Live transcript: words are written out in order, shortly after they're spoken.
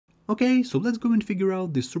Okay, so let's go and figure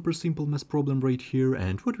out this super simple math problem right here,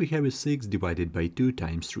 and what we have is 6 divided by 2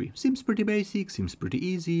 times 3. Seems pretty basic, seems pretty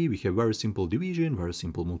easy. We have very simple division, very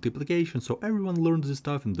simple multiplication, so everyone learned this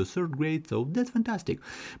stuff in the 3rd grade, so that's fantastic.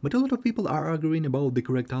 But a lot of people are arguing about the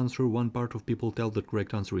correct answer. One part of people tell that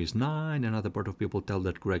correct answer is 9, another part of people tell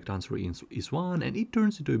that correct answer is 1, and it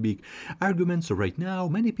turns into a big argument. So right now,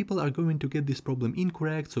 many people are going to get this problem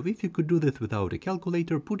incorrect, so if you could do that without a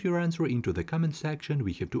calculator, put your answer into the comment section.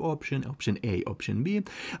 We have two option A, option B.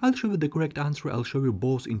 I'll show you the correct answer. I'll show you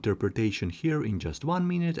both interpretation here in just 1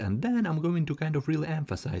 minute, and then I'm going to kind of really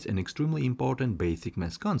emphasize an extremely important basic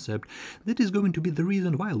math concept that is going to be the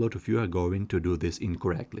reason why a lot of you are going to do this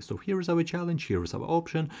incorrectly. So here is our challenge, here is our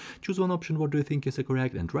option. Choose one option, what do you think is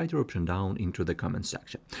correct, and write your option down into the comment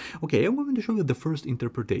section. Okay, I'm going to show you the first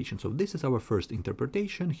interpretation. So this is our first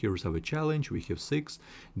interpretation. Here is our challenge. We have 6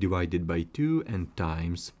 divided by 2 and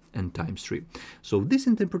times 3. So this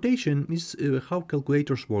interpretation is how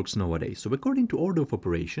calculators works nowadays. So according to order of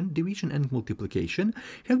operation, division and multiplication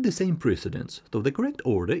have the same precedence. So the correct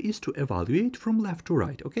order is to evaluate from left to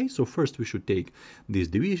right. Okay, so first we should take this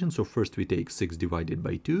division. So first we take 6 divided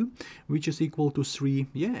by 2, which is equal to 3.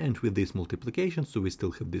 Yeah, and with this multiplication, so we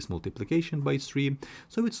still have this multiplication by 3.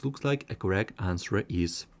 So it looks like a correct answer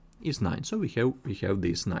is 9. So we have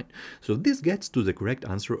this 9. So this gets to the correct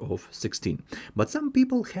answer of 16. But some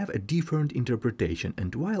people have a different interpretation,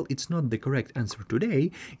 and while it's not the correct answer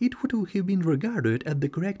today, it would have been regarded as the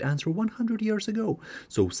correct answer 100 years ago.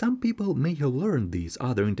 So some people may have learned this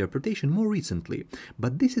other interpretation more recently,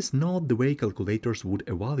 but this is not the way calculators would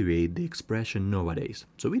evaluate the expression nowadays.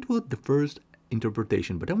 So it was the first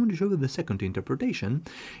interpretation, but I want to show you the second interpretation.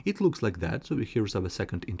 It looks like that. So here's our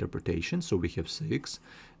second interpretation. So we have 6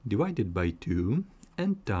 divided by 2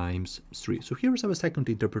 and times 3. So here's our second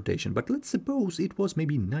interpretation, but let's suppose it was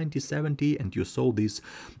maybe 1970 and you saw this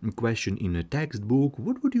question in a textbook.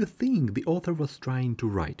 What would you think the author was trying to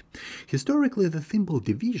write? Historically, the symbol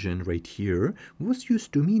division right here was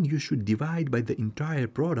used to mean you should divide by the entire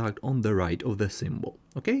product on the right of the symbol.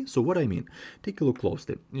 Okay, so what I mean, take a look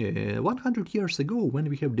closely. 100 years ago, when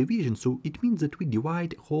we have division, so it means that we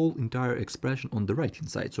divide whole entire expression on the right hand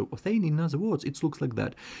side. So saying in other words, it looks like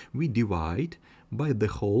that. We divide by the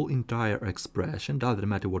whole entire expression. Doesn't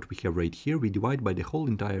matter what we have right here, we divide by the whole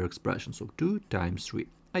entire expression. So 2 times 3.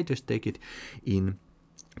 I just take it in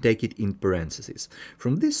parentheses.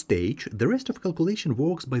 From this stage, the rest of calculation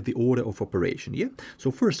works by the order of operation, yeah?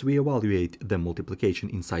 So first we evaluate the multiplication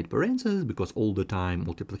inside parentheses, because all the time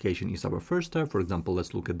multiplication is our first step. For example,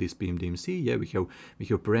 let's look at this PMDMC. Yeah, we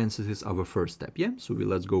have parentheses, our first step, yeah? So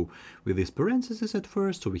let's go with these parentheses at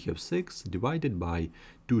first. So we have 6 divided by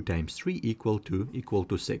 2 times 3 equal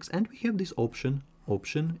to 6. And we have this option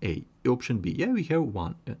A, option B. Yeah, we have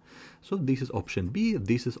 1. So this is option B,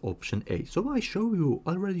 this is option A. So I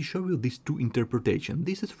already show you these two interpretations.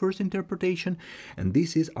 This is first interpretation, and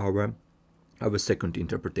this is our second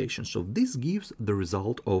interpretation. So this gives the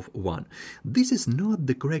result of 1. This is not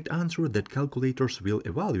the correct answer that calculators will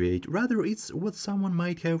evaluate. Rather, it's what someone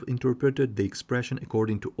might have interpreted the expression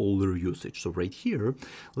according to older usage. So right here,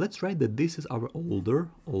 let's write that this is our older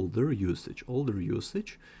usage.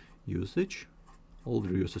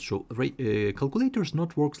 So calculators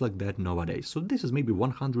not works like that nowadays. So this is maybe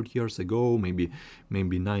 100 years ago, maybe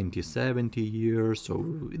 90, 70 years. So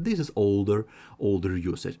this is older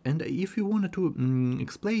usage. And if you wanted to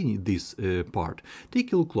explain this part,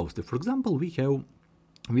 take a look closely. For example, we have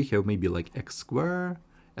maybe like x square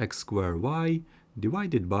y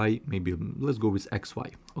divided by, maybe let's go with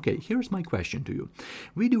xy. Okay, here's my question to you.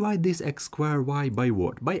 We divide this x square y by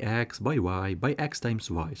what? By x, by y, by x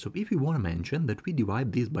times y. So if you want to mention that we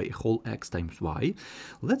divide this by a whole x times y,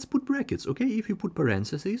 let's put brackets, okay? If you put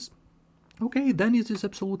parentheses, okay, then it is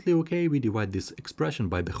absolutely okay. We divide this expression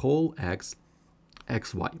by the whole xy.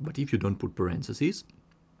 But if you don't put parentheses,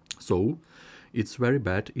 so it's very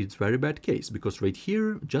bad case, because right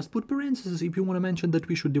here just put parentheses. If you want to mention that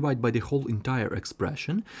we should divide by the whole entire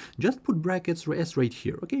expression, just put brackets as right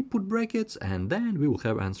here. Okay, put brackets, and then we will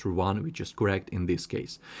have answer 1, which is correct in this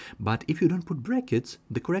case. But if you don't put brackets,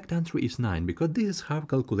 the correct answer is 9, because this is how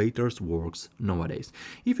calculators works nowadays.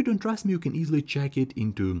 If you don't trust me, you can easily check it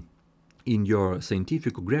in your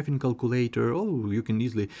scientific or graphing calculator, or you can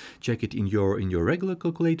easily check it in your regular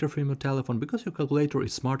calculator from your telephone, because your calculator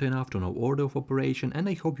is smart enough to know order of operation. And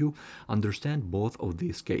I hope you understand both of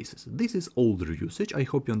these cases. This is older usage. I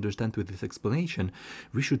hope you understand with this explanation.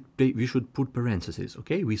 We should put parentheses,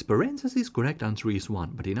 okay? With parentheses, correct answer is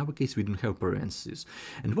 1, but in our case we don't have parentheses.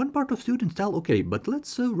 And one part of students tell, okay, but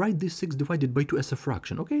let's write this 6 divided by 2 as a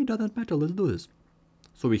fraction. Okay, it doesn't matter, let's do this.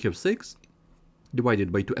 So we have 6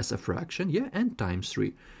 divided by 2 as a fraction, yeah, and times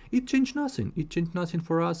 3. It changed nothing. It changed nothing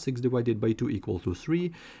for us. 6 divided by 2 equal to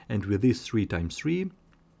 3, and with this 3 times 3,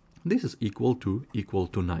 this is equal to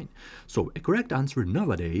 9. So a correct answer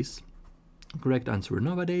nowadays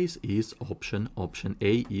is option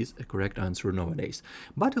A is a correct answer nowadays.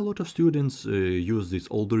 But a lot of students use this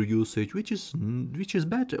older usage, which is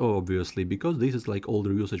bad, obviously, because this is like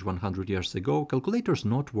older usage 100 years ago. Calculators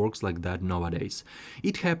not works like that nowadays.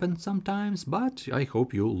 It happens sometimes, but I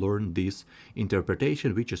hope you learn this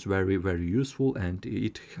interpretation, which is very, very useful, and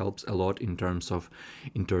it helps a lot in terms of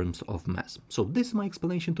math. So this is my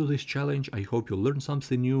explanation to this challenge. I hope you learned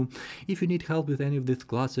something new. If you need help with any of these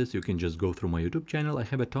classes, you can just go through my YouTube channel. I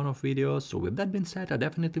have a ton of videos. So with that being said, I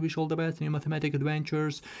definitely wish all the best in your mathematical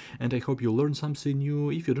adventures, and I hope you learned something new.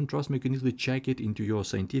 If you don't trust me, you can easily check it into your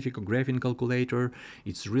scientific or graphing calculator.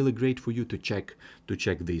 It's really great for you to check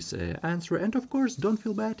this answer. And of course, don't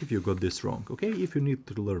feel bad if you got this wrong, okay? If you need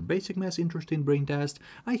to learn basic math, interesting brain test,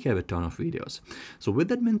 I have a ton of videos. So with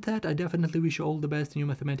that being said, I definitely wish you all the best in your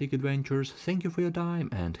mathematical adventures. Thank you for your time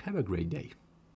and have a great day.